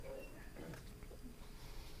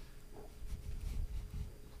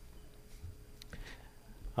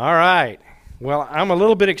All right. Well, I'm a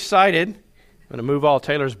little bit excited. I'm going to move all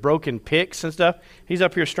Taylor's broken picks and stuff. He's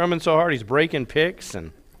up here strumming so hard he's breaking picks,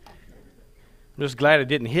 and I'm just glad it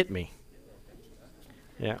didn't hit me.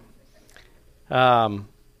 Yeah. I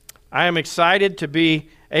am excited to be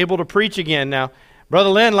able to preach again. Now, Brother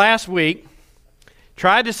Lynn last week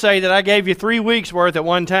tried to say that I gave you 3 weeks' worth at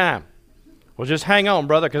one time. Well, just hang on,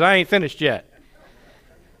 brother, because I ain't finished yet.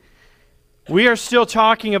 We are still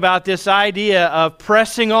talking about this idea of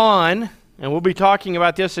pressing on, and we'll be talking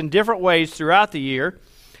about this in different ways throughout the year.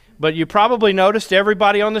 But you probably noticed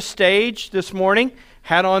everybody on the stage this morning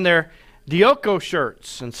had on their Dioko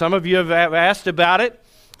shirts, and some of you have asked about it.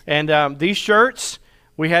 And these shirts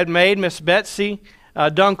we had made, Miss Betsy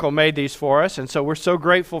Dunkel made these for us, and so we're so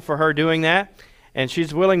grateful for her doing that. And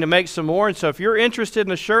she's willing to make some more. And so if you're interested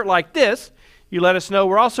in a shirt like this, you let us know.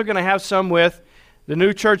 We're also going to have some with the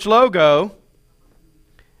new church logo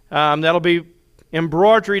that'll be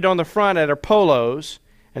embroidered on the front at our polos.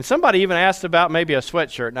 And somebody even asked about maybe a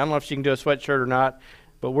sweatshirt. And I don't know if she can do a sweatshirt or not,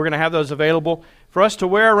 but we're going to have those available for us to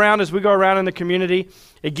wear around as we go around in the community.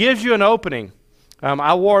 It gives you an opening.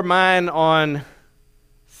 I wore mine on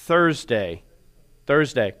Thursday.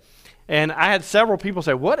 And I had several people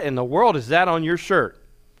say, "What in the world is that on your shirt?"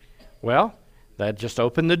 Well, that just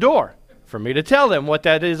opened the door for me to tell them what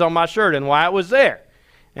that is on my shirt and why it was there.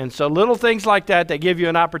 And so little things like that give you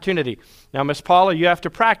an opportunity. Now, Miss Paula, you have to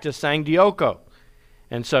practice saying Dioko.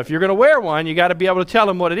 And so if you're going to wear one, you got to be able to tell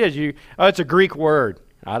them what it is. It's a Greek word.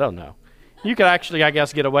 I don't know. You could actually, I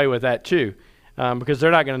guess, get away with that too, because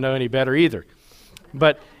they're not going to know any better either.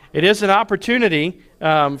 But it is an opportunity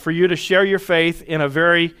for you to share your faith in a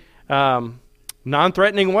very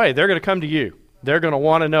non-threatening way. They're going to come to you. They're going to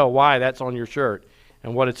want to know why that's on your shirt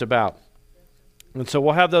and what it's about. And so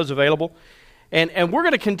we'll have those available. And we're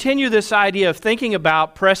going to continue this idea of thinking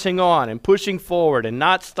about pressing on and pushing forward and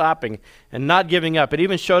not stopping and not giving up. It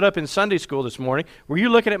even showed up in Sunday school this morning. Were you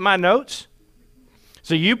looking at my notes?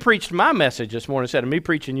 So you preached my message this morning instead of me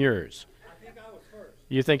preaching yours. I think I was first.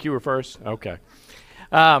 You think you were first? Okay.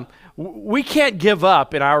 We can't give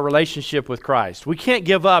up in our relationship with Christ. We can't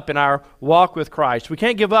give up in our walk with Christ. We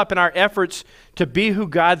can't give up in our efforts to be who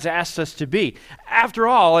God's asked us to be. After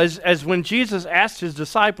all, as when Jesus asked his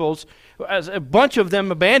disciples, as a bunch of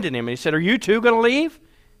them abandoned him, and he said, "Are you too going to leave?"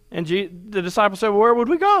 And the disciples said, "Well, where would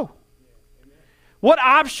we go? What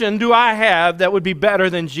option do I have that would be better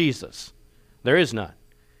than Jesus?" There is none.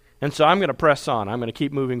 And so I'm going to press on. I'm going to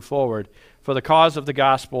keep moving forward for the cause of the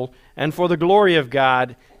gospel and for the glory of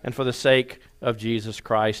God and for the sake of Jesus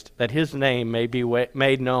Christ, that his name may be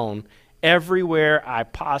made known everywhere I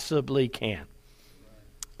possibly can.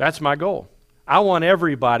 That's my goal. I want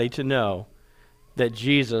everybody to know that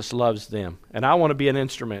Jesus loves them, and I want to be an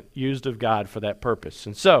instrument used of God for that purpose.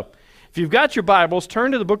 And so, if you've got your Bibles,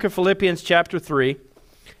 turn to the book of Philippians chapter 3.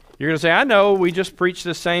 You're going to say, "I know, we just preached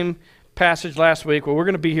the same passage last week." Well, we're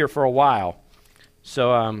going to be here for a while.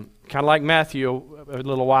 So, kind of like Matthew a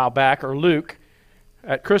little while back, or Luke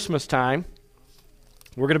at Christmas time,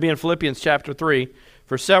 we're going to be in Philippians chapter 3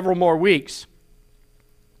 for several more weeks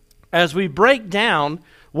as we break down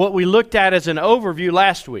what we looked at as an overview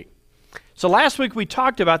last week. So last week we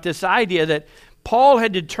talked about this idea that Paul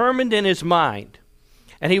had determined in his mind,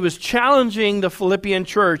 and he was challenging the Philippian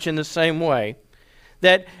church in the same way,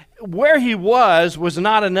 that where he was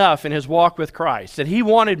not enough in his walk with Christ, that he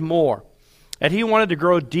wanted more, that he wanted to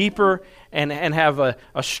grow deeper and have a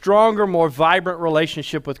stronger, more vibrant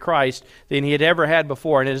relationship with Christ than he had ever had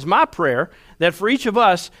before. And it is my prayer that for each of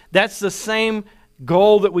us, that's the same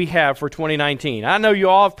goal that we have for 2019. I know you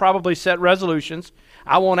all have probably set resolutions.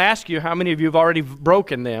 I won't ask you how many of you have already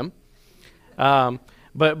broken them.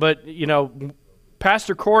 But you know,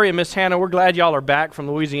 Pastor Corey and Miss Hannah, we're glad y'all are back from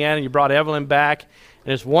Louisiana. You brought Evelyn back,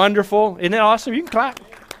 and it's wonderful. Isn't that awesome? You can clap.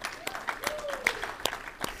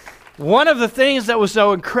 One of the things that was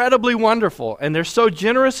so incredibly wonderful, and they're so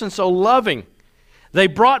generous and so loving, they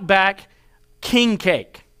brought back king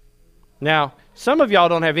cake. Now, some of y'all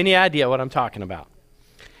don't have any idea what I'm talking about.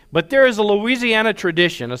 But there is a Louisiana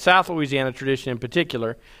tradition, a South Louisiana tradition in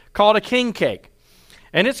particular, called a king cake.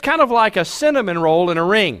 And it's kind of like a cinnamon roll in a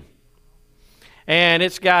ring. And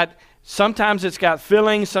sometimes it's got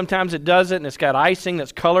filling, sometimes it doesn't, and it's got icing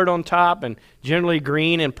that's colored on top, and generally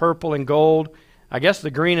green and purple and gold. I guess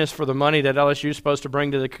the green is for the money that LSU is supposed to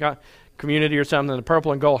bring to the community or something. The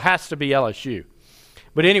purple and gold has to be LSU.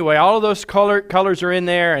 But anyway, all of those colors are in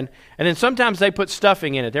there, and then sometimes they put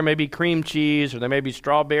stuffing in it. There may be cream cheese, or there may be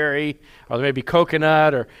strawberry, or there may be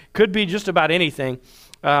coconut, or could be just about anything.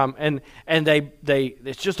 and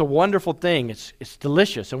it's just a wonderful thing. It's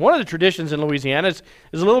delicious. And one of the traditions in Louisiana is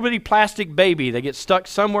a little bitty plastic baby that gets stuck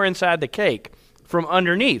somewhere inside the cake from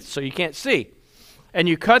underneath, so you can't see. And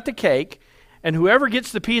you cut the cake, and whoever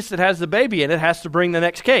gets the piece that has the baby in it has to bring the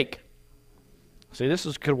next cake. See,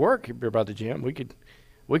 could work, Brother Jim. We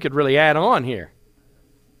could really add on here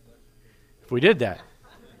if we did that.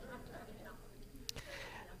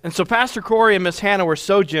 And so Pastor Corey and Miss Hannah were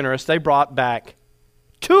so generous, they brought back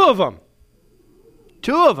 2 of them.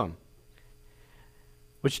 2 of them.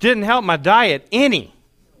 Which didn't help my diet any.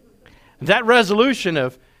 That resolution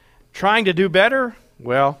of trying to do better,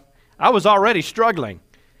 well, I was already struggling.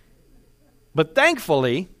 But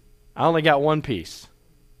thankfully, I only got 1 piece.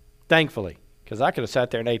 Thankfully. Because I could have sat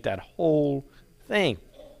there and ate that whole thing.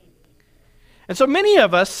 And so many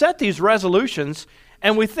of us set these resolutions,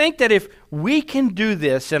 and we think that if we can do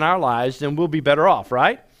this in our lives, then we'll be better off,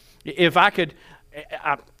 right? If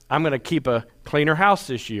I'm going to keep a cleaner house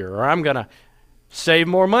this year, or I'm going to save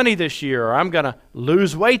more money this year, or I'm going to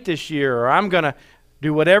lose weight this year, or I'm going to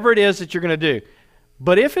do whatever it is that you're going to do.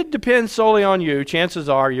 But if it depends solely on you, chances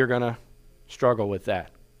are you're going to struggle with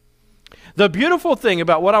that. The beautiful thing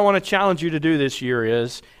about what I want to challenge you to do this year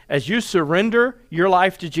is, as you surrender your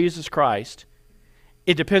life to Jesus Christ,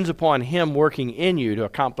 it depends upon Him working in you to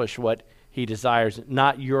accomplish what He desires,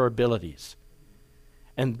 not your abilities.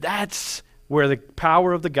 And that's where the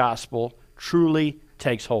power of the gospel truly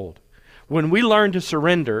takes hold. When we learn to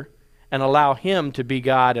surrender and allow Him to be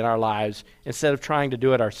God in our lives instead of trying to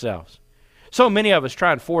do it ourselves. So many of us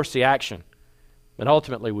try and force the action, but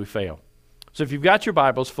ultimately we fail. So if you've got your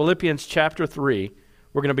Bibles, Philippians chapter 3,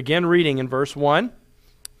 we're going to begin reading in verse 1.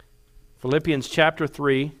 Philippians chapter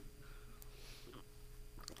 3,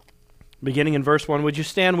 beginning in verse 1. Would you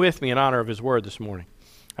stand with me in honor of His word this morning?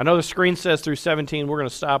 I know the screen says through 17. We're going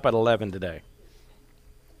to stop at 11 today.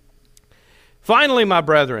 Finally, my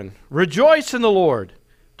brethren, rejoice in the Lord.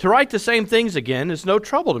 To write the same things again is no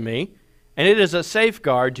trouble to me, and it is a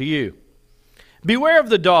safeguard to you. Beware of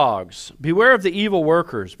the dogs, beware of the evil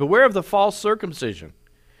workers, beware of the false circumcision.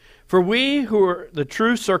 For we are the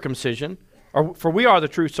true circumcision,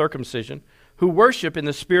 who worship in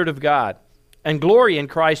the Spirit of God, and glory in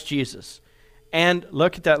Christ Jesus. And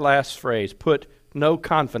look at that last phrase, put no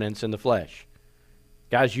confidence in the flesh.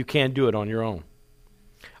 Guys, you can't do it on your own.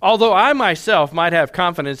 Although I myself might have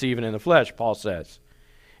confidence even in the flesh, Paul says.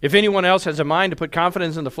 If anyone else has a mind to put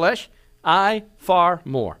confidence in the flesh, I far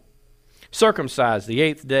more. Circumcised the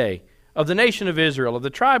 8th day, of the nation of Israel, of the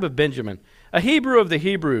tribe of Benjamin, a Hebrew of the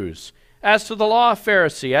Hebrews, as to the law, a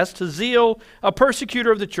Pharisee, as to zeal, a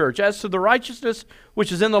persecutor of the church, as to the righteousness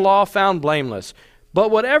which is in the law, found blameless. But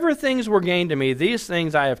whatever things were gained to me, these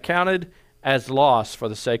things I have counted as loss for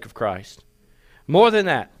the sake of Christ. More than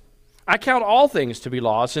that, I count all things to be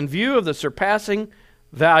loss in view of the surpassing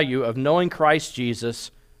value of knowing Christ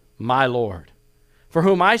Jesus, my Lord, for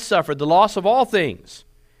whom I suffered the loss of all things,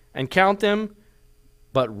 and count them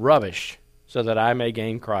but rubbish, so that I may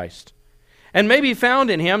gain Christ, and may be found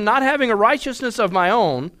in Him, not having a righteousness of my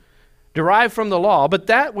own, derived from the law, but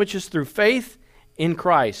that which is through faith in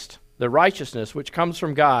Christ, the righteousness which comes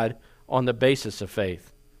from God on the basis of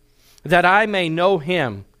faith, that I may know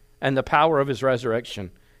Him and the power of His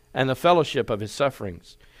resurrection, and the fellowship of His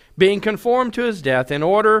sufferings, being conformed to His death, in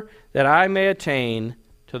order that I may attain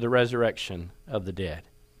to the resurrection of the dead.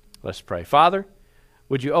 Let's pray. Father,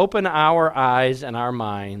 would you open our eyes and our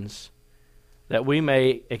minds that we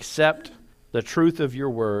may accept the truth of your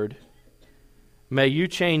word? May you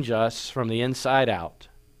change us from the inside out.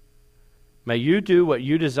 May you do what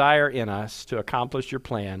you desire in us to accomplish your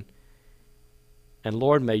plan. And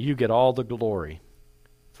Lord, may you get all the glory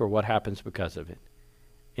for what happens because of it.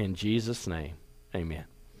 In Jesus' name, amen.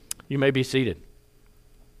 You may be seated.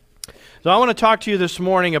 So I want to talk to you this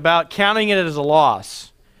morning about counting it as a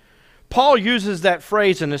loss. Paul uses that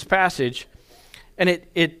phrase in this passage, and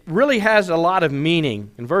it really has a lot of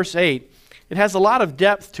meaning. In verse 8, it has a lot of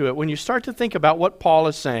depth to it when you start to think about what Paul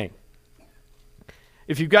is saying.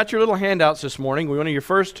 If you've got your little handouts this morning, one of your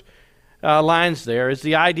first lines there is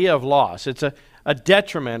the idea of loss. It's a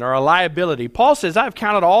detriment or a liability. Paul says, I've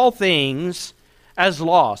counted all things as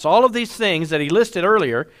loss. All of these things that he listed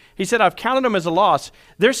earlier, he said, I've counted them as a loss.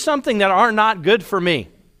 There's something that are not good for me.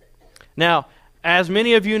 Now, as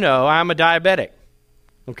many of you know, I'm a diabetic,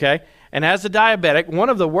 okay? And as a diabetic, one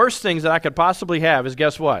of the worst things that I could possibly have is,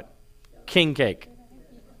 guess what? King cake.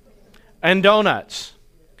 And donuts.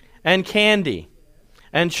 And candy.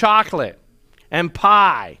 And chocolate. And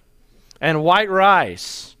pie. And white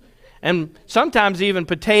rice. And sometimes even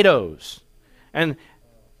potatoes. And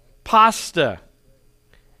pasta.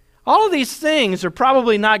 All of these things are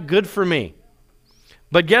probably not good for me.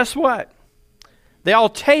 But guess what? They all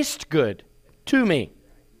taste good to me.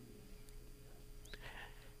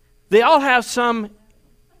 They all have some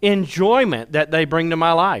enjoyment that they bring to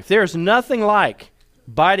my life. There's nothing like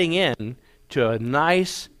biting in to a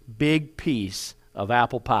nice big piece of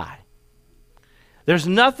apple pie. There's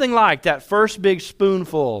nothing like that first big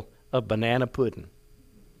spoonful of banana pudding.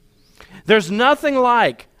 There's nothing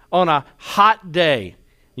like on a hot day,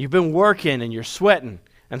 you've been working and you're sweating,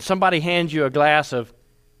 and somebody hands you a glass of,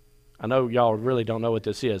 I know y'all really don't know what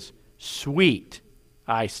this is, sweet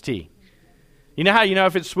iced tea. You know how you know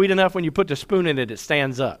if it's sweet enough? When you put the spoon in it, it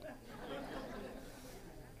stands up.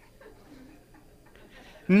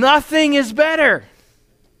 Nothing is better.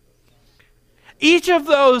 Each of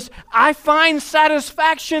those I find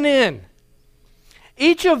satisfaction in.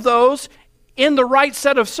 Each of those, in the right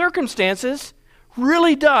set of circumstances,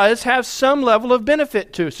 really does have some level of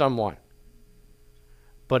benefit to someone.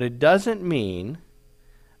 But it doesn't mean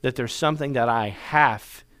that there's something that I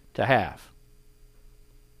have to have.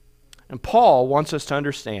 And Paul wants us to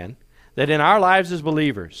understand that in our lives as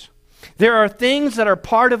believers, there are things that are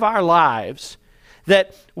part of our lives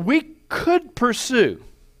that we could pursue.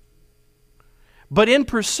 But in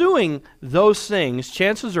pursuing those things,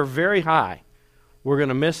 chances are very high we're going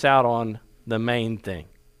to miss out on the main thing.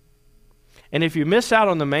 And if you miss out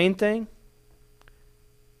on the main thing,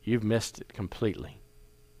 you've missed it completely.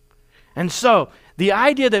 And so, the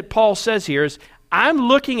idea that Paul says here is, I'm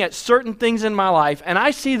looking at certain things in my life, and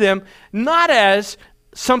I see them not as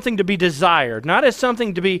something to be desired, not as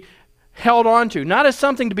something to be held on to, not as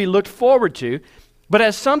something to be looked forward to, but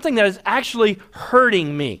as something that is actually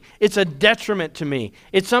hurting me. It's a detriment to me.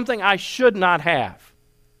 It's something I should not have.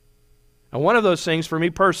 And one of those things for me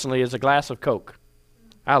personally is a glass of Coke.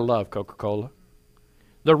 I love Coca-Cola.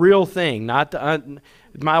 The real thing, not the...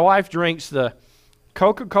 my wife drinks the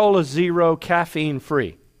Coca-Cola Zero caffeine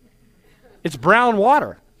free. It's brown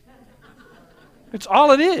water. It's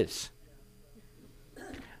all it is.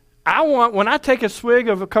 When I take a swig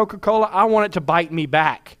of a Coca-Cola, I want it to bite me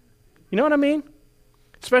back. You know what I mean?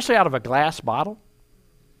 Especially out of a glass bottle.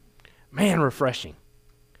 Man, refreshing.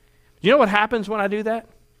 You know what happens when I do that?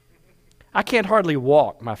 I can't hardly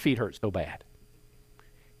walk. My feet hurt so bad.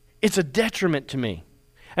 It's a detriment to me.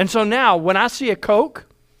 And so now, when I see a Coke,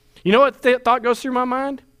 you know what thought goes through my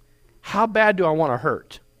mind? How bad do I want to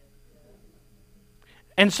hurt?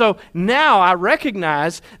 And so now I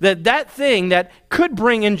recognize that that thing that could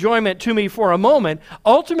bring enjoyment to me for a moment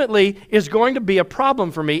ultimately is going to be a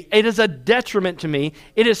problem for me. It is a detriment to me.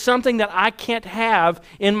 It is something that I can't have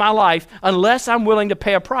in my life unless I'm willing to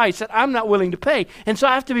pay a price that I'm not willing to pay. And so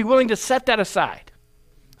I have to be willing to set that aside.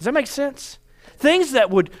 Does that make sense? Things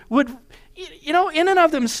that would in and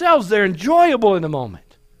of themselves, they're enjoyable in the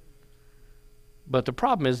moment. But the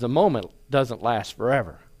problem is the moment doesn't last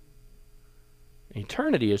forever.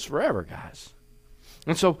 Eternity is forever, guys.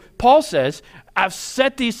 And so Paul says, I've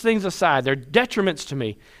set these things aside. They're detriments to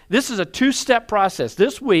me. This is a two-step process.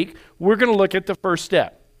 This week, we're going to look at the first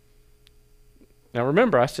step. Now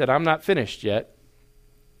remember, I said I'm not finished yet.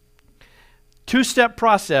 Two-step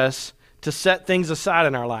process to set things aside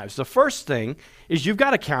in our lives. The first thing is you've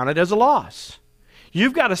got to count it as a loss.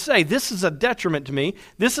 You've got to say, this is a detriment to me.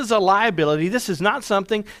 This is a liability. This is not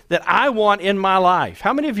something that I want in my life.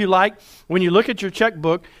 How many of you like, when you look at your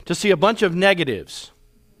checkbook, to see a bunch of negatives?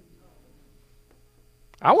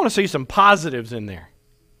 I want to see some positives in there.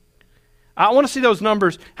 I want to see those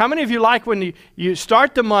numbers. How many of you like when you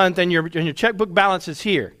start the month and your checkbook balance is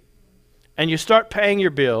here, and you start paying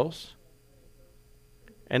your bills,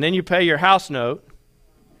 and then you pay your house note,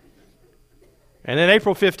 and then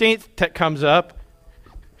April 15th comes up?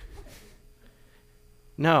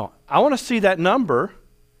 No, I want to see that number.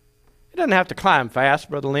 It doesn't have to climb fast,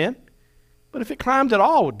 Brother Lynn, but if it climbed at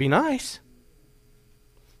all, it would be nice.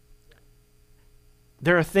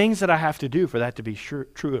 There are things that I have to do for that to be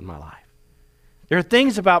true in my life. There are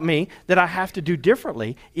things about me that I have to do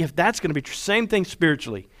differently if that's going to be true. Same thing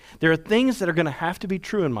spiritually. There are things that are going to have to be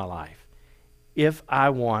true in my life if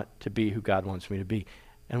I want to be who God wants me to be.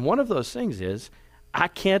 And one of those things is I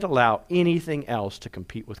can't allow anything else to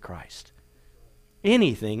compete with Christ.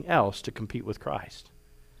 Anything else to compete with Christ.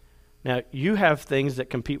 Now, you have things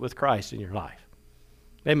that compete with Christ in your life.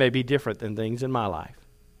 They may be different than things in my life.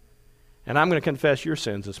 And I'm going to confess your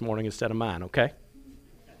sins this morning instead of mine, okay?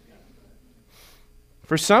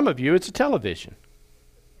 For some of you, it's a television.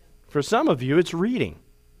 For some of you, it's reading.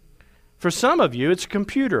 For some of you, it's a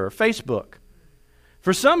computer or Facebook.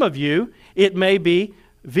 For some of you, it may be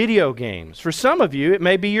video games. For some of you, it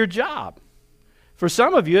may be your job. For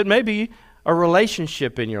some of you, it may be a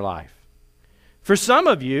relationship in your life. For some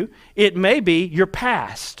of you, it may be your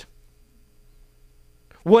past.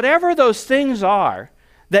 Whatever those things are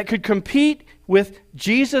that could compete with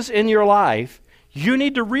Jesus in your life, you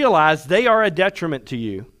need to realize they are a detriment to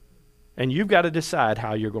you, and you've got to decide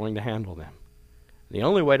how you're going to handle them. The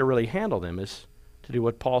only way to really handle them is to do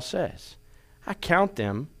what Paul says. I count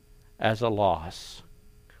them as a loss.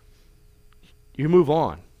 You move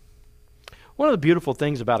on. One of the beautiful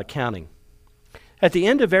things about accounting, at the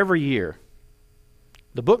end of every year,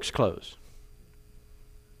 the books close.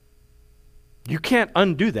 You can't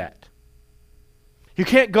undo that. You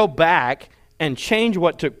can't go back and change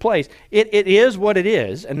what took place. It is what it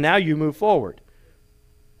is, and now you move forward.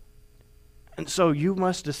 And so you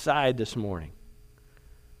must decide this morning,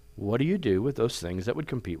 what do you do with those things that would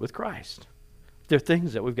compete with Christ? They're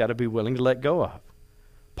things that we've got to be willing to let go of.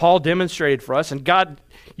 Paul demonstrated for us, and God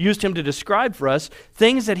used him to describe for us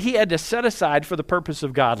things that he had to set aside for the purpose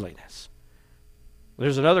of godliness.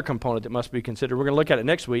 There's another component that must be considered. We're going to look at it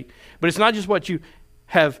next week. But it's not just what you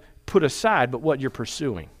have put aside, but what you're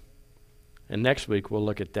pursuing. And next week we'll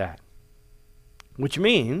look at that. Which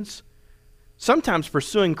means sometimes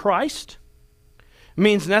pursuing Christ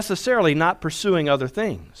means necessarily not pursuing other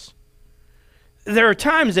things. There are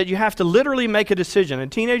times that you have to literally make a decision.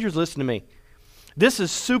 And teenagers, listen to me. This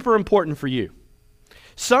is super important for you.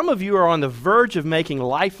 Some of you are on the verge of making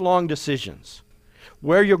lifelong decisions.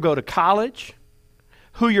 Where you'll go to college,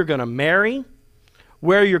 who you're going to marry,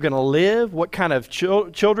 where you're going to live, what kind of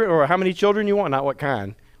children, or how many children you want, not what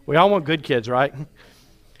kind. We all want good kids, right?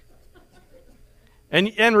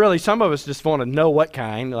 And really, some of us just want to know what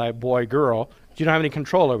kind, like boy, girl. You don't have any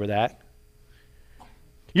control over that.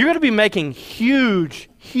 You're going to be making huge,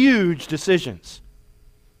 huge decisions.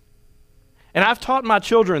 And I've taught my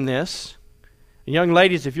children this. And young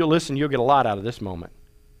ladies, if you'll listen, you'll get a lot out of this moment.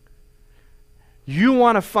 You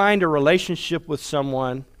want to find a relationship with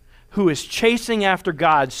someone who is chasing after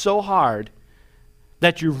God so hard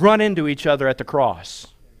that you run into each other at the cross.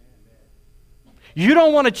 You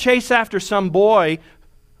don't want to chase after some boy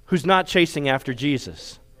who's not chasing after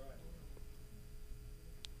Jesus.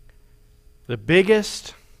 The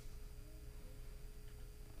biggest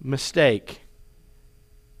mistake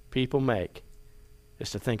people make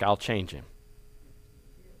is to think, I'll change him.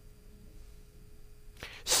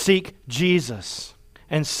 Seek Jesus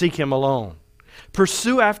and seek him alone.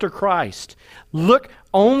 Pursue after Christ. Look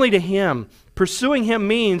only to him. Pursuing him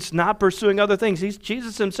means not pursuing other things.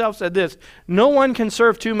 Jesus himself said this, no one can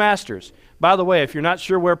serve two masters. By the way, if you're not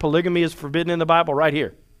sure where polygamy is forbidden in the Bible, right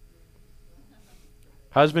here.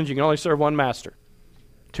 Husbands, you can only serve one master.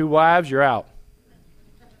 2 wives, you're out.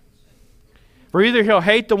 For either he'll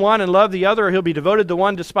hate the one and love the other, or he'll be devoted to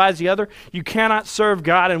one, despise the other. You cannot serve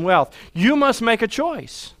God and wealth. You must make a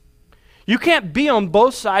choice. You can't be on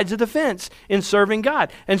both sides of the fence in serving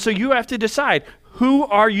God. And so you have to decide, who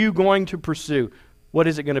are you going to pursue? What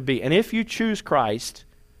is it going to be? And if you choose Christ,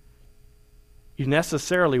 you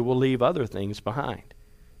necessarily will leave other things behind.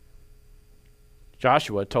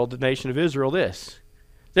 Joshua told the nation of Israel this,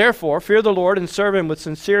 therefore, fear the Lord and serve him with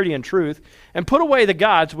sincerity and truth, and put away the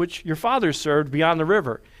gods which your fathers served beyond the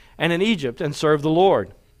river and in Egypt, and serve the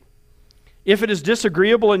Lord. If it is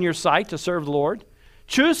disagreeable in your sight to serve the Lord,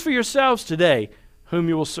 choose for yourselves today whom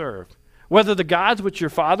you will serve, whether the gods which your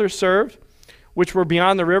fathers served, which were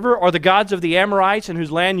beyond the river, or the gods of the Amorites in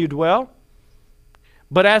whose land you dwell.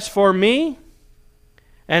 But as for me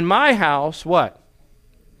and my house, what?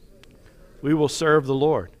 We will serve the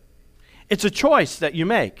Lord. It's a choice that you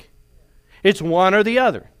make. It's one or the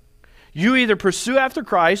other. You either pursue after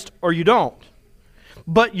Christ or you don't.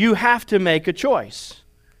 But you have to make a choice.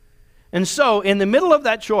 And so, in the middle of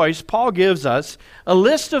that choice, Paul gives us a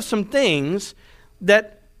list of some things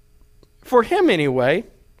that, for him anyway,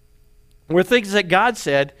 were things that God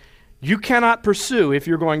said, you cannot pursue if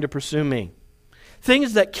you're going to pursue me.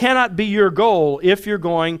 Things that cannot be your goal if you're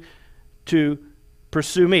going to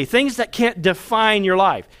pursue me. Things that can't define your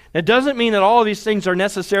life. It doesn't mean that all of these things are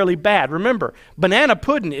necessarily bad. Remember, banana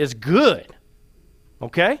pudding is good,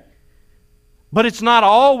 okay? But it's not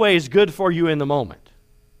always good for you in the moment.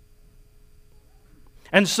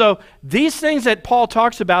 And so these things that Paul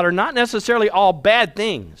talks about are not necessarily all bad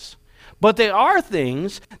things, but they are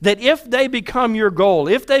things that if they become your goal,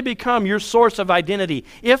 if they become your source of identity,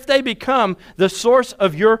 if they become the source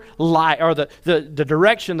of your life, or the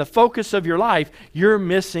direction, the focus of your life, you're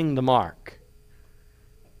missing the mark.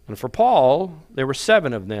 And for Paul, there were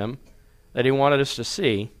 7 of them that he wanted us to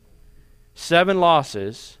see. 7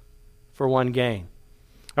 losses for 1 gain.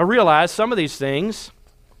 I realize some of these things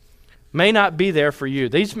may not be there for you.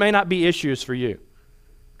 These may not be issues for you.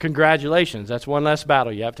 Congratulations. That's one less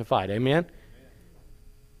battle you have to fight. Amen?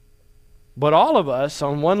 But all of us,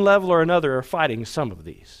 on one level or another, are fighting some of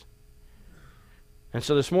these. And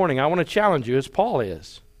so this morning, I want to challenge you, as Paul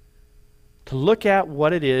is, to look at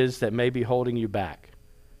what it is that may be holding you back,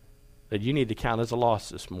 that you need to count as a loss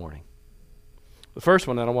this morning. The first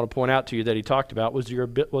one that I want to point out to you that he talked about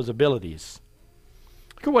was abilities.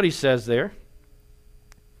 Look at what he says there.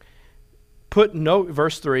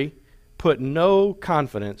 Verse 3, put no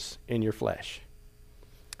confidence in your flesh.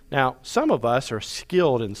 Now, some of us are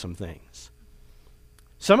skilled in some things.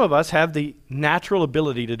 Some of us have the natural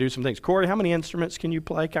ability to do some things. Corey, how many instruments can you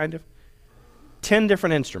play, kind of? 10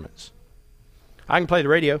 different instruments. I can play the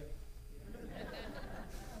radio.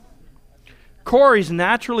 Corey's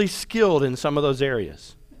naturally skilled in some of those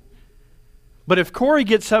areas. But if Corey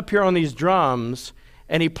gets up here on these drums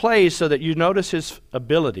and he plays so that you notice his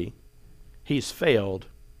ability, he's failed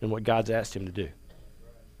in what God's asked him to do.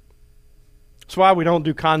 That's why we don't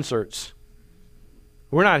do concerts.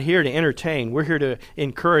 We're not here to entertain. We're here to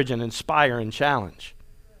encourage and inspire and challenge.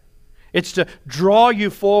 It's to draw you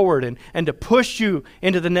forward and to push you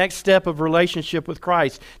into the next step of relationship with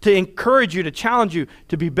Christ, to encourage you, to challenge you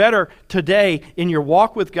to be better today in your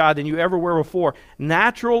walk with God than you ever were before.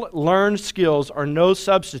 Natural learned skills are no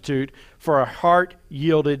substitute for a heart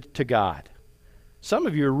yielded to God. Some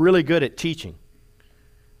of you are really good at teaching.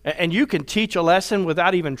 And you can teach a lesson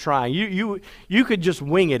without even trying. You could just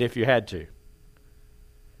wing it if you had to.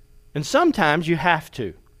 And sometimes you have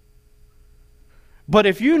to. But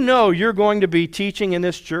if you know you're going to be teaching in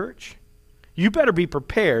this church, you better be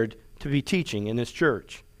prepared to be teaching in this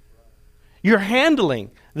church. You're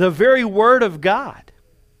handling the very Word of God.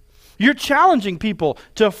 You're challenging people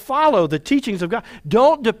to follow the teachings of God.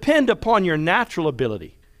 Don't depend upon your natural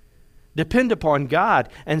ability. Depend upon God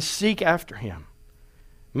and seek after Him.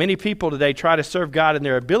 Many people today try to serve God in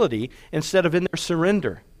their ability instead of in their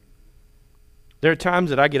surrender. There are times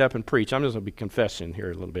that I get up and preach. I'm just going to be confessing here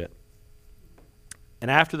a little bit. And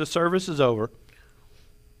after the service is over,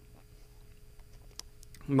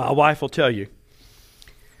 my wife will tell you,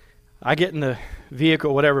 I get in the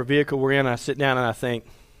vehicle, whatever vehicle we're in, I sit down and I think,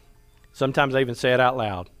 sometimes I even say it out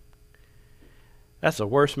loud, that's the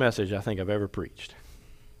worst message I think I've ever preached.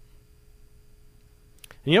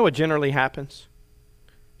 And you know what generally happens?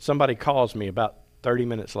 Somebody calls me about 30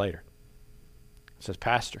 minutes later. Says,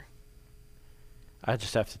 Pastor, I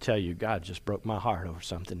just have to tell you, God just broke my heart over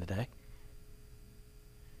something today.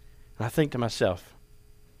 And I think to myself,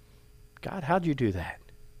 God, how'd you do that?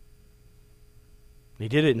 He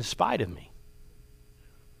did it in spite of me.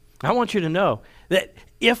 I want you to know that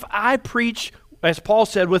if I preach, as Paul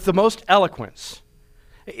said, with the most eloquence,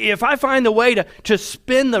 if I find the way to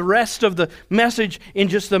spin the rest of the message in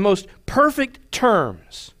just the most perfect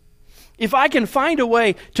terms, if I can find a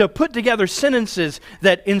way to put together sentences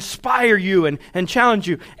that inspire you and challenge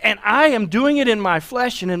you, and I am doing it in my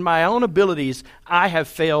flesh and in my own abilities, I have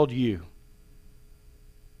failed you.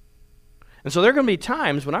 And so there are going to be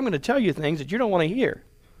times when I'm going to tell you things that you don't want to hear.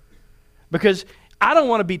 Because I don't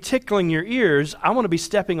want to be tickling your ears, I want to be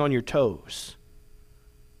stepping on your toes.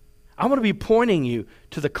 I want to be pointing you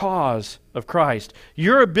to the cause of Christ.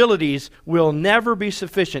 Your abilities will never be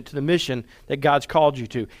sufficient to the mission that God's called you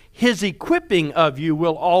to. His equipping of you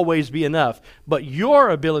will always be enough, but your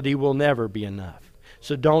ability will never be enough.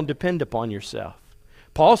 So don't depend upon yourself.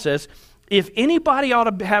 Paul says, if anybody ought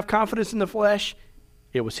to have confidence in the flesh,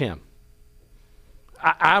 it was him.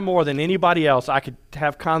 I more than anybody else, I could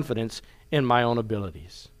have confidence in my own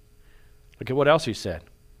abilities. Look at what else he said.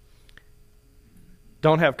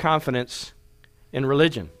 Don't have confidence in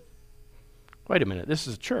religion. Wait a minute, this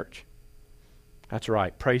is a church. That's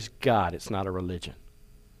right. Praise God, it's not a religion.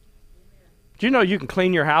 Do you know you can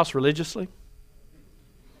clean your house religiously?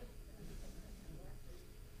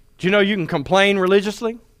 Do you know you can complain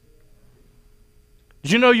religiously?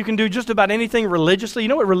 Do you know you can do just about anything religiously? You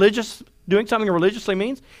know what doing something religiously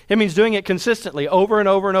means? It means doing it consistently over and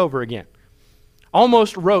over and over again.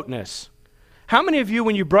 Almost roteness. How many of you,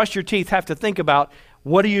 when you brush your teeth, have to think about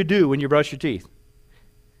what do you do when you brush your teeth?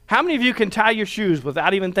 How many of you can tie your shoes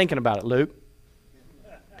without even thinking about it, Luke?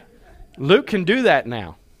 Luke can do that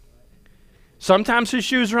now. Sometimes his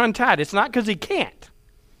shoes are untied. It's not because he can't,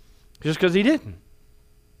 just because he didn't.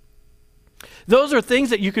 Those are things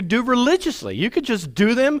that you could do religiously. You could just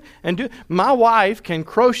do them and do. My wife can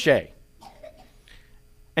crochet.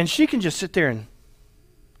 And she can just sit there and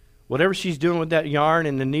whatever she's doing with that yarn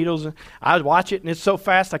and the needles, I watch it and it's so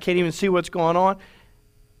fast I can't even see what's going on.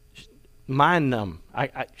 Mind numb.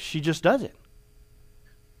 She just does it.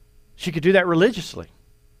 She could do that religiously.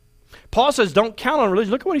 Paul says don't count on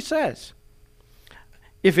religion. Look at what he says.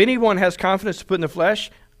 If anyone has confidence to put in the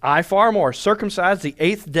flesh, I far more, circumcised the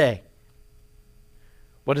 8th day.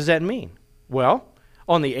 What does that mean? Well,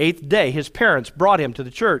 on the 8th day, his parents brought him to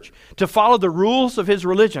the church to follow the rules of his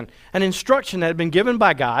religion, an instruction that had been given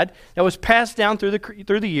by God that was passed down through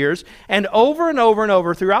the years. And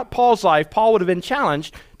over throughout Paul's life, Paul would have been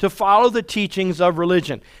challenged to follow the teachings of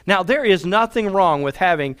religion. Now, there is nothing wrong with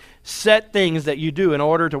having set things that you do in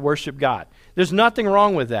order to worship God. There's nothing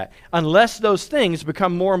wrong with that, unless those things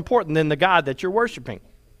become more important than the God that you're worshiping.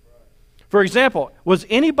 For example, was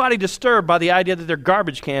anybody disturbed by the idea that there are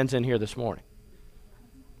garbage cans in here this morning?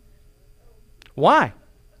 Why?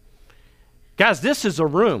 Guys, this is a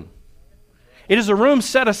room. It is a room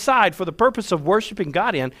set aside for the purpose of worshiping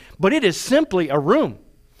God in, but it is simply a room.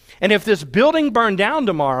 And if this building burned down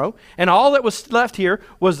tomorrow and all that was left here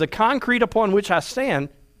was the concrete upon which I stand,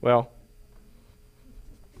 well,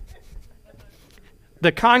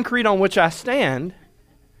 the concrete on which I stand,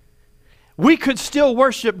 we could still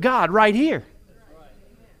worship God right here.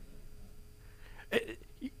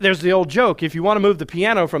 There's the old joke, if you want to move the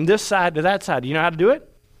piano from this side to that side, do you know how to do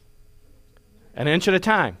it? An inch at a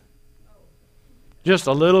time. Just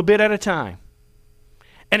a little bit at a time.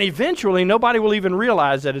 And eventually, nobody will even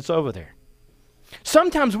realize that it's over there.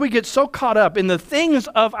 Sometimes we get so caught up in the things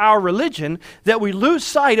of our religion that we lose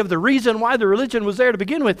sight of the reason why the religion was there to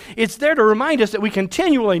begin with. It's there to remind us that we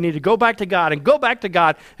continually need to go back to God and go back to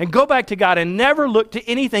God and go back to God and never look to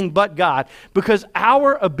anything but God, because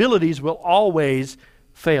our abilities will always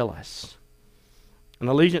fail us. An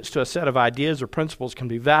allegiance to a set of ideas or principles can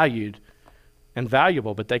be valued and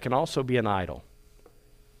valuable, but they can also be an idol.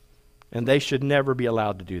 And they should never be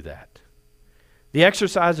allowed to do that. The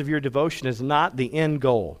exercise of your devotion is not the end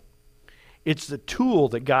goal. It's the tool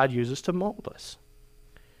that God uses to mold us.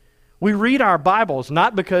 We read our Bibles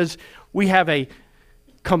not because we have a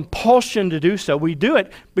compulsion to do so. We do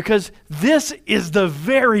it because this is the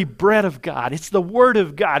very bread of God. It's the Word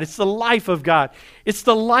of God. It's the life of God. It's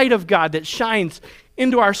the light of God that shines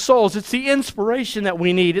into our souls. It's the inspiration that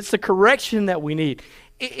we need. It's the correction that we need.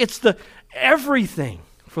 It's the everything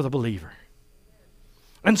for the believer.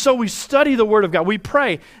 And so we study the Word of God. We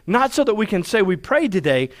pray, not so that we can say we prayed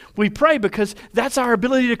today. We pray because that's our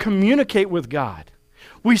ability to communicate with God.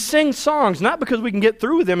 We sing songs, not because we can get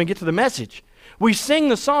through with them and get to the message. We sing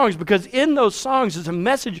the songs because in those songs is a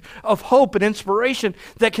message of hope and inspiration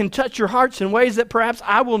that can touch your hearts in ways that perhaps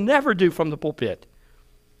I will never do from the pulpit.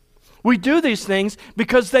 We do these things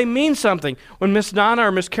because they mean something. When Miss Donna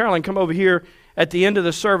or Miss Carolyn come over here at the end of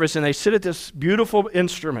the service and they sit at this beautiful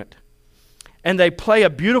instrument and they play a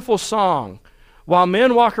beautiful song while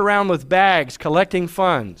men walk around with bags collecting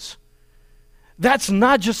funds, that's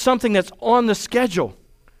not just something that's on the schedule.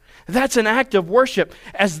 That's an act of worship.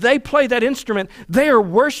 As they play that instrument, they are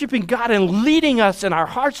worshiping God and leading us in our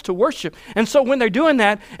hearts to worship. And so when they're doing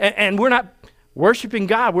that, and we're not worshiping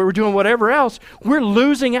God, we're doing whatever else, we're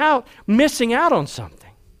losing out, missing out on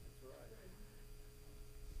something.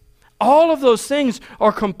 All of those things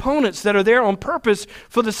are components that are there on purpose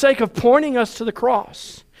for the sake of pointing us to the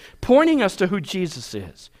cross, pointing us to who Jesus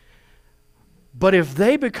is. But if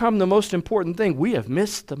they become the most important thing, we have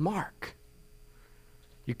missed the mark.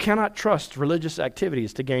 You cannot trust religious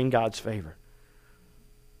activities to gain God's favor.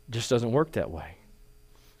 It just doesn't work that way.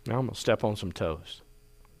 Now I'm going to step on some toes.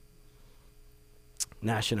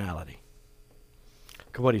 Nationality.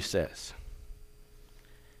 Look at what he says.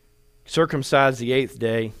 Circumcised the 8th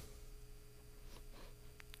day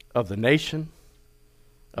of the nation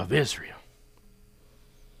of Israel,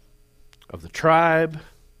 of the tribe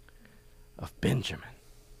of Benjamin.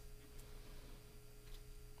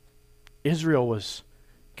 Israel was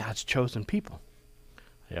God's chosen people.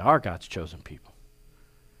 They are God's chosen people.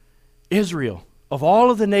 Israel, of all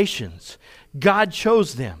of the nations, God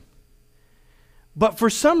chose them. But for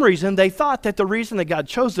some reason, they thought that the reason that God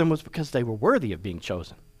chose them was because they were worthy of being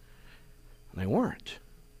chosen. And they weren't.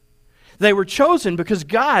 They were chosen because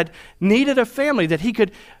God needed a family that He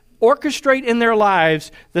could orchestrate in their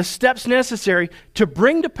lives the steps necessary to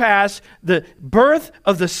bring to pass the birth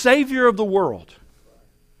of the Savior of the world.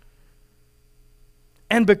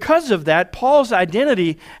 And because of that, Paul's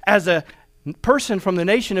identity as a person from the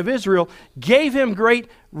nation of Israel gave him great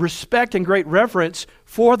respect and great reverence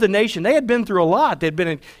for the nation. They had been through a lot. They'd been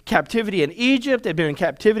in captivity in Egypt. They'd been in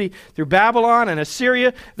captivity through Babylon and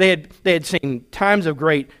Assyria. They had seen times of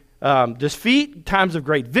great defeat, times of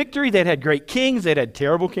great victory. They'd had great kings. They'd had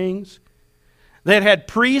terrible kings. They had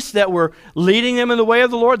priests that were leading them in the way of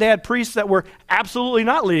the Lord. They had priests that were absolutely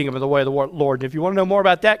not leading them in the way of the Lord. And if you want to know more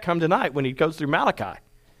about that, come tonight when he goes through Malachi.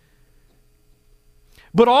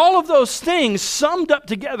 But all of those things summed up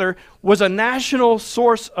together was a national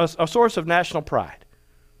source, a source of national pride.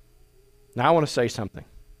 Now I want to say something.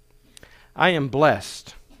 I am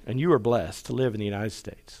blessed, and you are blessed to live in the United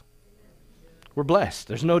States. We're blessed.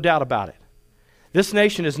 There's no doubt about it. This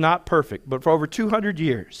nation is not perfect, but for over 200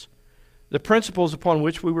 years, the principles upon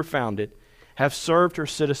which we were founded have served her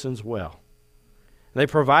citizens well. They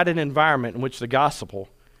provide an environment in which the gospel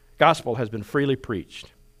has been freely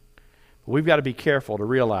preached. But we've got to be careful to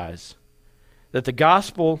realize that the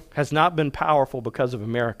gospel has not been powerful because of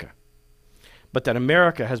America, but that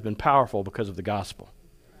America has been powerful because of the gospel.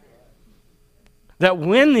 That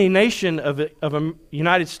when the nation of the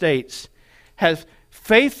United States has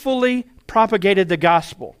faithfully propagated the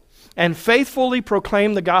gospel and faithfully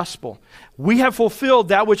proclaimed the gospel, we have fulfilled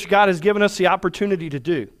that which God has given us the opportunity to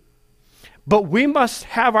do. But we must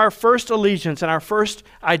have our first allegiance and our first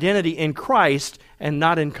identity in Christ and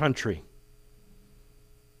not in country.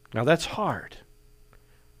 Now that's hard.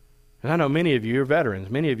 And I know many of you are veterans.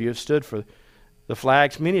 Many of you have stood for the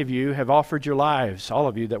flags. Many of you have offered your lives. All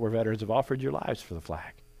of you that were veterans have offered your lives for the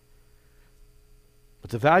flag.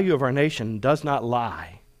 But the value of our nation does not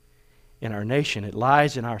lie in our nation. It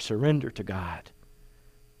lies in our surrender to God.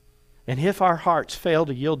 And if our hearts fail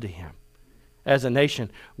to yield to Him as a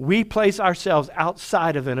nation, we place ourselves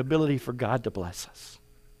outside of an ability for God to bless us.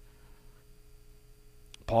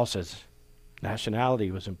 Paul says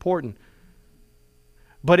nationality was important.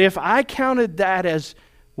 But if I counted that as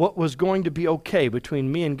what was going to be okay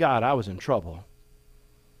between me and God, I was in trouble.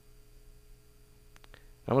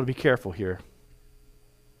 I want to be careful here.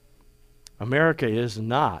 America is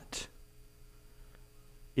not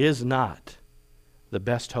the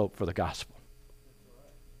best hope for the gospel.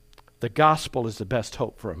 The gospel is the best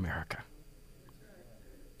hope for America.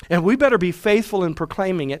 And we better be faithful in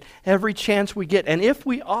proclaiming it every chance we get. And if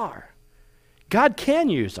we are, God can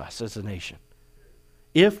use us as a nation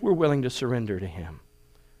if we're willing to surrender to Him.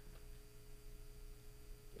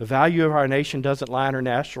 The value of our nation doesn't lie in our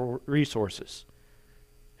natural resources.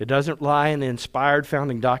 It doesn't lie in the inspired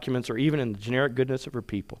founding documents or even in the generic goodness of her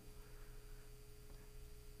people.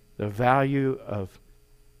 The value of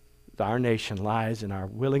our nation lies in our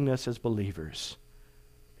willingness as believers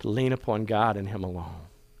to lean upon God and Him alone.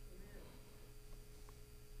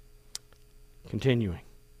 Continuing.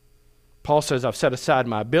 Paul says, I've set aside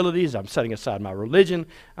my abilities, I'm setting aside my religion,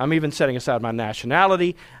 I'm even setting aside my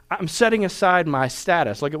nationality, I'm setting aside my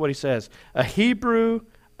status. Look at what he says, a Hebrew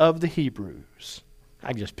of the Hebrews. I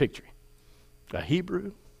can just picture him. A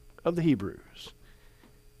Hebrew of the Hebrews.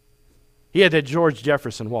 He had that George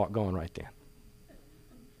Jefferson walk going right then.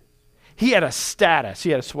 He had a status,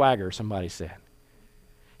 he had a swagger, somebody said.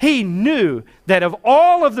 He knew that of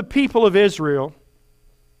all of the people of Israel,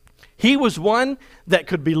 he was one that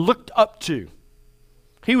could be looked up to.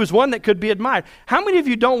 He was one that could be admired. How many of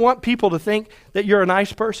you don't want people to think that you're a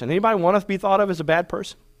nice person? Anybody want to be thought of as a bad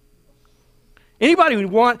person? Anybody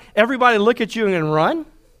want everybody to look at you and run?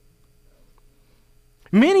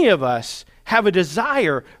 Many of us have a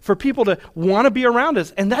desire for people to want to be around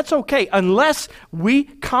us, and that's okay unless we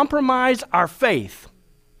compromise our faith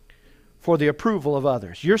for the approval of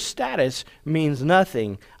others. Your status means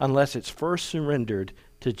nothing unless it's first surrendered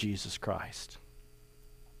to Jesus Christ.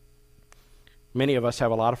 Many of us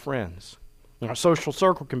have a lot of friends. And our social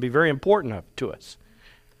circle can be very important to us.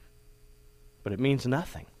 But it means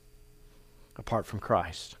nothing apart from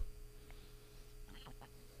Christ.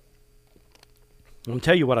 I'm going to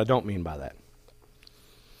tell you what I don't mean by that.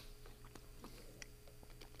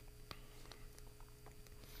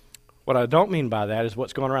 What I don't mean by that is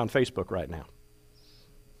what's going around Facebook right now.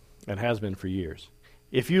 And has been for years.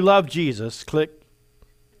 If you love Jesus, click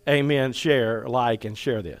amen, share, like, and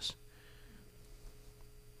share this.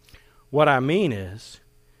 What I mean is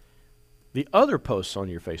the other posts on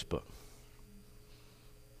your Facebook.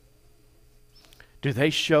 Do they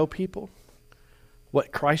show people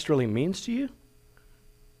what Christ really means to you?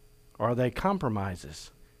 Or are they compromises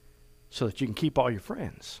so that you can keep all your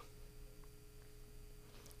friends?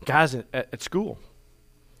 Guys at school,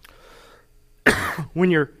 when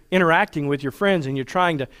you're interacting with your friends and you're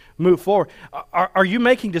trying to move forward, are you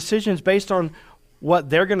making decisions based on what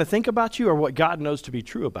they're going to think about you or what God knows to be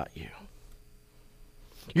true about you?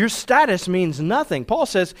 Your status means nothing. Paul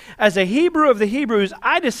says, as a Hebrew of the Hebrews,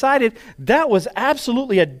 I decided that was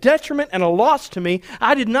absolutely a detriment and a loss to me.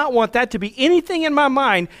 I did not want that to be anything in my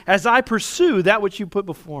mind as I pursue that which you put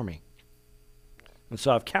before me. And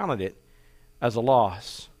so I've counted it as a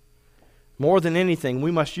loss. More than anything,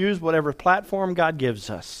 we must use whatever platform God gives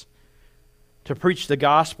us to preach the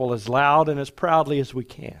gospel as loud and as proudly as we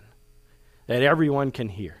can, that everyone can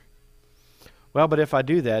hear. Well, but if I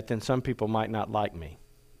do that, then some people might not like me.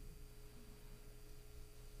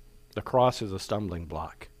 The cross is a stumbling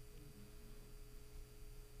block.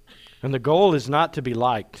 And the goal is not to be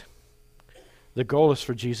liked. The goal is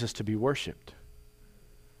for Jesus to be worshiped,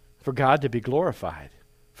 for God to be glorified,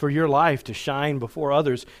 for your life to shine before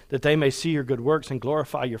others, that they may see your good works and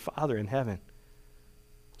glorify your Father in heaven.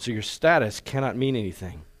 So your status cannot mean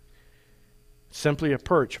anything. Simply a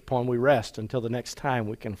perch upon we rest until the next time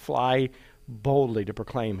we can fly boldly to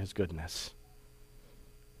proclaim His goodness.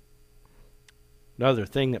 Another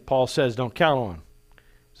thing that Paul says don't count on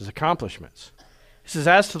is his accomplishments. He says,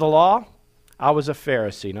 as to the law, I was a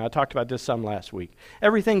Pharisee. Now, I talked about this some last week.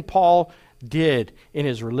 Everything Paul did in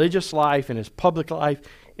his religious life, in his public life,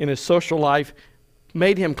 in his social life,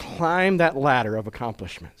 made him climb that ladder of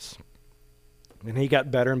accomplishments. And he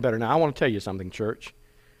got better and better. Now, I want to tell you something, church.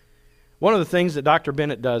 One of the things that Dr.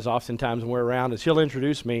 Bennett does oftentimes when we're around is he'll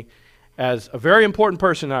introduce me as a very important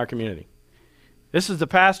person in our community. This is the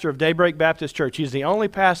pastor of Daybreak Baptist Church. He's the only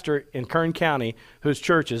pastor in Kern County whose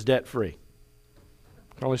church is debt-free.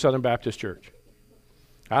 Only Southern Baptist Church.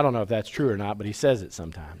 I don't know if that's true or not, but he says it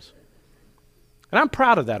sometimes. And I'm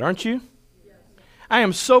proud of that, aren't you? Yes. I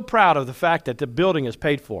am so proud of the fact that the building is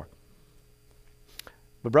paid for.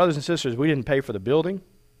 But brothers and sisters, we didn't pay for the building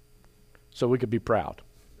so we could be proud.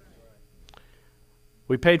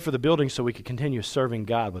 We paid for the building so we could continue serving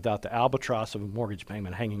God without the albatross of a mortgage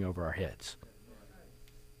payment hanging over our heads.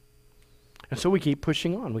 And so we keep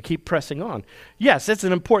pushing on. We keep pressing on. Yes, it's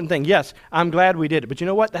an important thing. Yes, I'm glad we did it. But you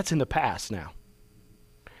know what? That's in the past now.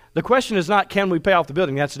 The question is not, can we pay off the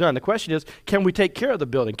building? That's done. The question is, can we take care of the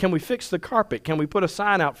building? Can we fix the carpet? Can we put a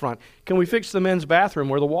sign out front? Can we fix the men's bathroom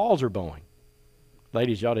where the walls are bowing?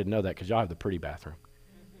 Ladies, y'all didn't know that because y'all have the pretty bathroom.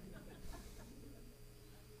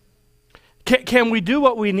 Can we do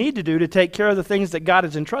what we need to do to take care of the things that God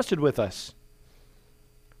has entrusted with us?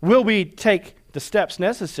 Will we take the steps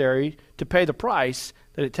necessary to pay the price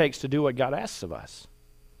that it takes to do what God asks of us?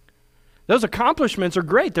 Those accomplishments are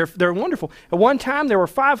great. They're wonderful. At one time, there were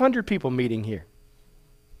 500 people meeting here.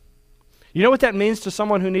 You know what that means to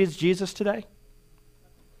someone who needs Jesus today?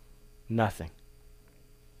 Nothing.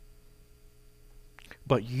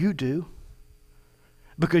 But you do.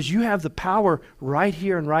 Because you have the power right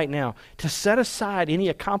here and right now to set aside any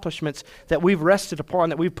accomplishments that we've rested upon,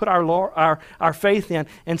 that we've put our faith in,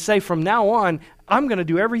 and say, from now on, I'm going to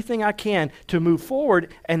do everything I can to move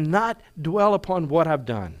forward and not dwell upon what I've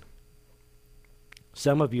done.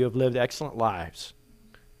 Some of you have lived excellent lives.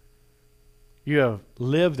 You have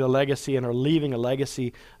lived a legacy and are leaving a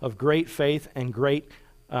legacy of great faith and great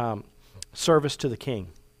service to the King.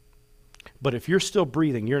 But if you're still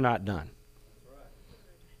breathing, you're not done.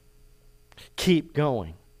 Keep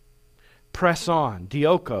going. Press on.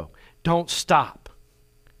 Dioko. Don't stop.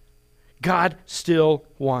 God still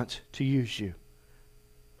wants to use you.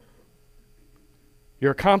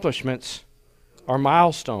 Your accomplishments are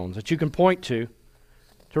milestones that you can point to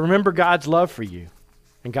remember God's love for you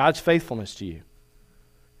and God's faithfulness to you.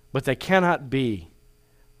 But they cannot be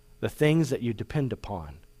the things that you depend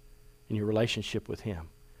upon in your relationship with Him.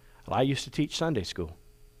 Well, I used to teach Sunday school.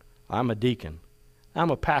 I'm a deacon. I'm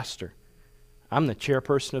a pastor. I'm the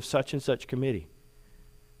chairperson of such and such committee.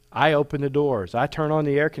 I open the doors. I turn on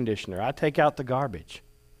the air conditioner. I take out the garbage.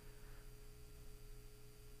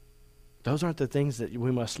 Those aren't the things that we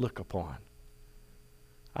must look upon.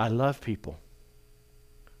 I love people.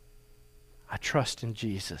 I trust in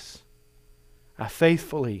Jesus. I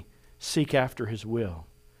faithfully seek after His will.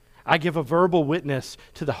 I give a verbal witness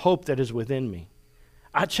to the hope that is within me.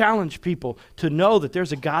 I challenge people to know that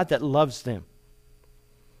there's a God that loves them.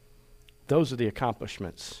 Those are the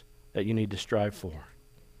accomplishments that you need to strive for.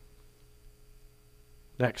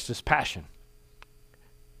 Next is passion.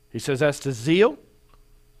 He says, as to zeal,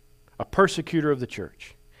 a persecutor of the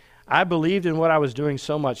church. I believed in what I was doing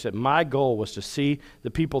so much that my goal was to see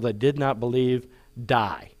the people that did not believe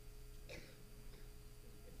die.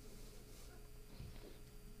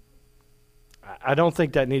 I don't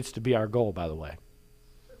think that needs to be our goal, by the way.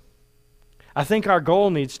 I think our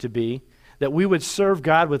goal needs to be that we would serve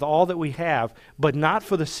God with all that we have, but not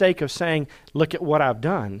for the sake of saying, look at what I've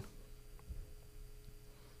done,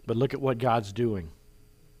 but look at what God's doing.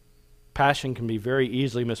 Passion can be very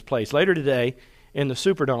easily misplaced. Later today, in the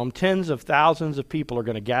Superdome, tens of thousands of people are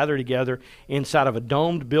going to gather together inside of a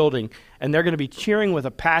domed building, and they're going to be cheering with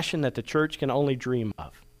a passion that the church can only dream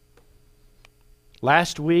of.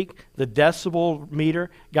 Last week, the decibel meter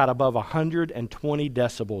got above 120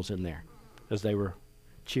 decibels in there as they were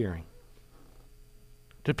cheering.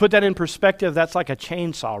 To put that in perspective, that's like a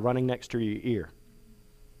chainsaw running next to your ear.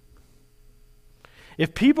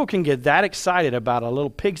 If people can get that excited about a little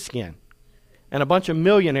pigskin and a bunch of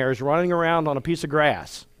millionaires running around on a piece of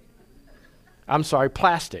grass,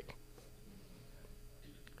 plastic.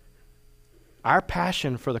 Our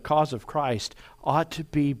passion for the cause of Christ ought to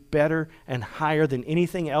be better and higher than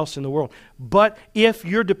anything else in the world. But if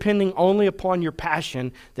you're depending only upon your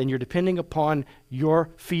passion, then you're depending upon your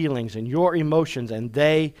feelings and your emotions, and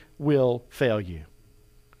they will fail you.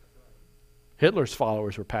 Hitler's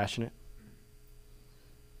followers were passionate.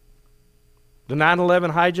 The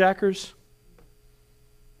 9/11 hijackers,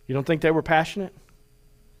 you don't think they were passionate?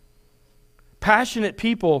 Passionate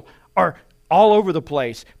people are all over the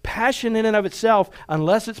place. Passion in and of itself,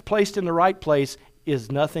 unless it's placed in the right place, is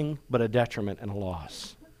nothing but a detriment and a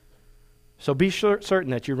loss. So be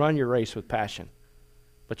certain that you run your race with passion,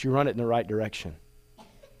 but you run it in the right direction.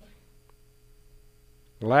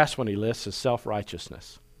 The last one he lists is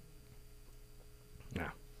self-righteousness.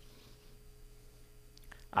 Now,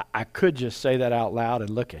 I could just say that out loud and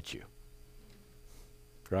look at you,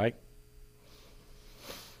 right?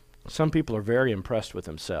 Some people are very impressed with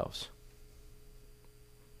themselves.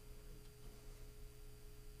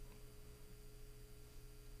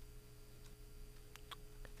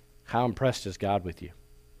 How impressed is God with you?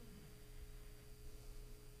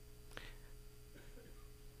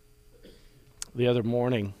 The other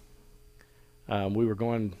morning, we were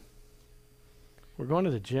going to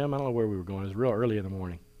the gym. I don't know where we were going. It was real early in the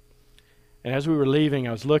morning. And as we were leaving,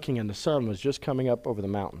 I was looking, and the sun was just coming up over the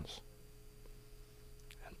mountains.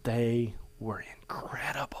 And they were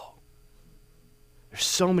incredible. There's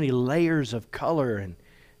so many layers of color and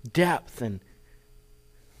depth, and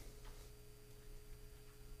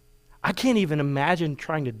I can't even imagine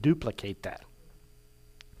trying to duplicate that.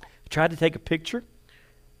 I tried to take a picture.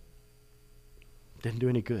 Didn't do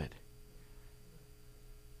any good.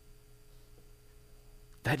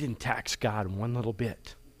 That didn't tax God one little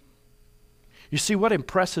bit. You see, what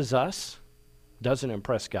impresses us doesn't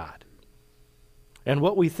impress God. And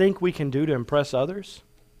what we think we can do to impress others,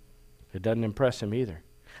 it doesn't impress Him either.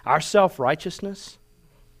 Our self-righteousness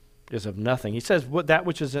is of nothing. He says, that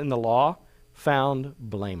which is in the law, found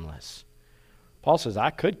blameless. Paul says,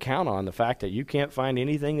 I could count on the fact that you can't find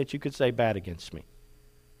anything that you could say bad against me.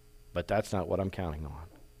 But that's not what I'm counting on.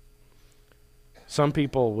 Some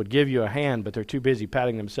people would give you a hand, but they're too busy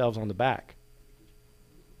patting themselves on the back.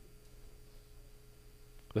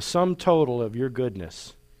 The sum total of your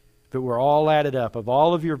goodness, if it were all added up, of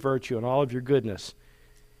all of your virtue and all of your goodness,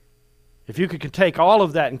 if you could take all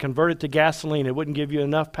of that and convert it to gasoline, it wouldn't give you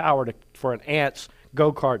enough power for an ant's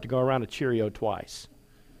go-kart to go around a Cheerio twice.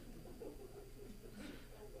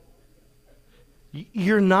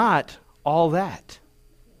 You're not all that.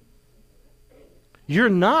 You're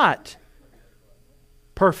not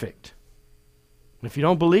perfect. If you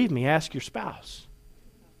don't believe me, ask your spouse.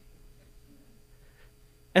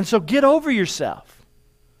 And so get over yourself.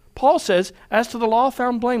 Paul says, as to the law,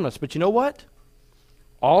 found blameless. But you know what?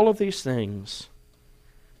 All of these things,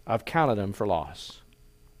 I've counted them for loss.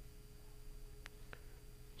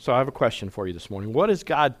 So I have a question for you this morning. What is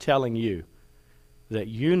God telling you that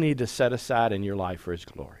you need to set aside in your life for His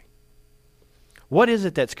glory? What is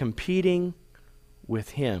it that's competing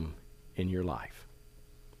with Him in your life?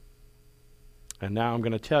 And now I'm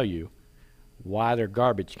going to tell you why there are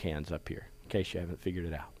garbage cans up here, in case you haven't figured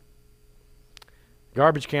it out.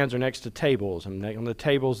 Garbage cans are next to tables, and on the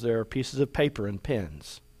tables there are pieces of paper and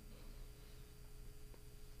pens.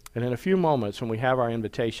 And in a few moments, when we have our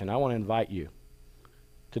invitation, I want to invite you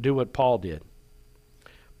to do what Paul did.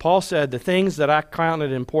 Paul said, the things that I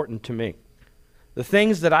counted important to me, the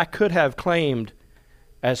things that I could have claimed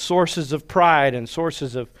as sources of pride and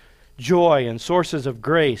sources of joy and sources of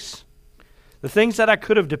grace, the things that I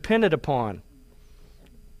could have depended upon,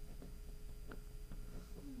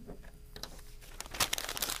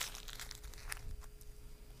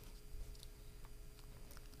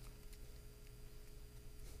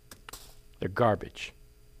 they're garbage.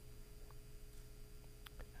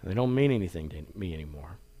 And they don't mean anything to me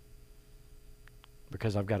anymore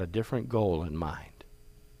because I've got a different goal in mind.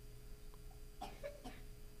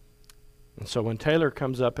 And so when Taylor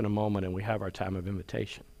comes up in a moment and we have our time of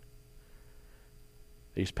invitation,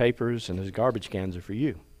 these papers and these garbage cans are for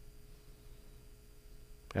you.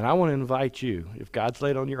 And I want to invite you, if God's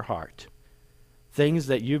laid on your heart, things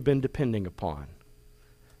that you've been depending upon,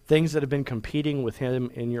 things that have been competing with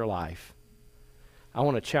Him in your life, I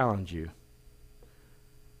want to challenge you.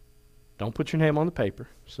 Don't put your name on the paper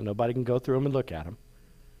so nobody can go through them and look at them.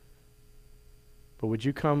 But would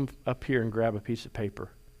you come up here and grab a piece of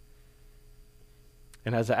paper?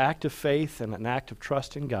 And as an act of faith and an act of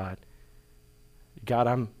trust in God, God,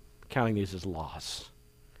 I'm counting these as loss.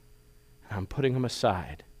 And I'm putting them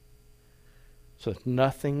aside so that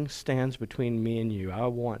nothing stands between me and you. I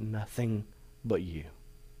want nothing but you.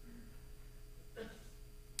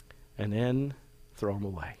 And then throw them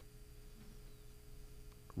away.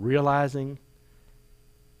 Realizing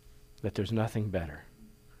that there's nothing better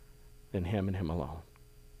than Him and Him alone.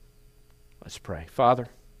 Let's pray. Father,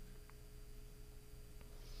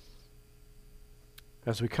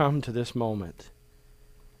 as we come to this moment,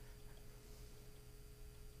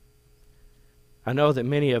 I know that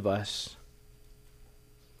many of us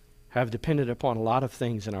have depended upon a lot of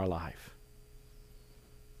things in our life.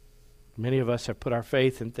 Many of us have put our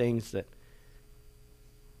faith in things that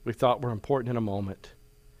we thought were important in a moment.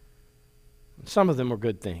 Some of them were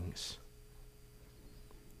good things.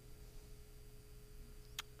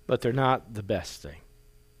 But they're not the best thing.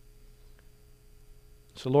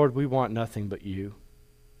 So, Lord, we want nothing but you.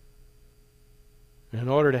 And in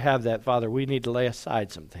order to have that, Father, we need to lay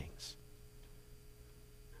aside some things.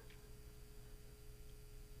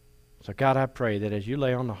 So, God, I pray that as you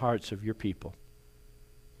lay on the hearts of your people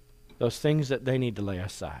those things that they need to lay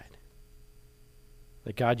aside,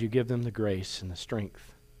 that, God, you give them the grace and the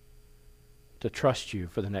strength to trust you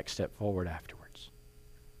for the next step forward afterwards.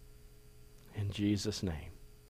 In Jesus' name.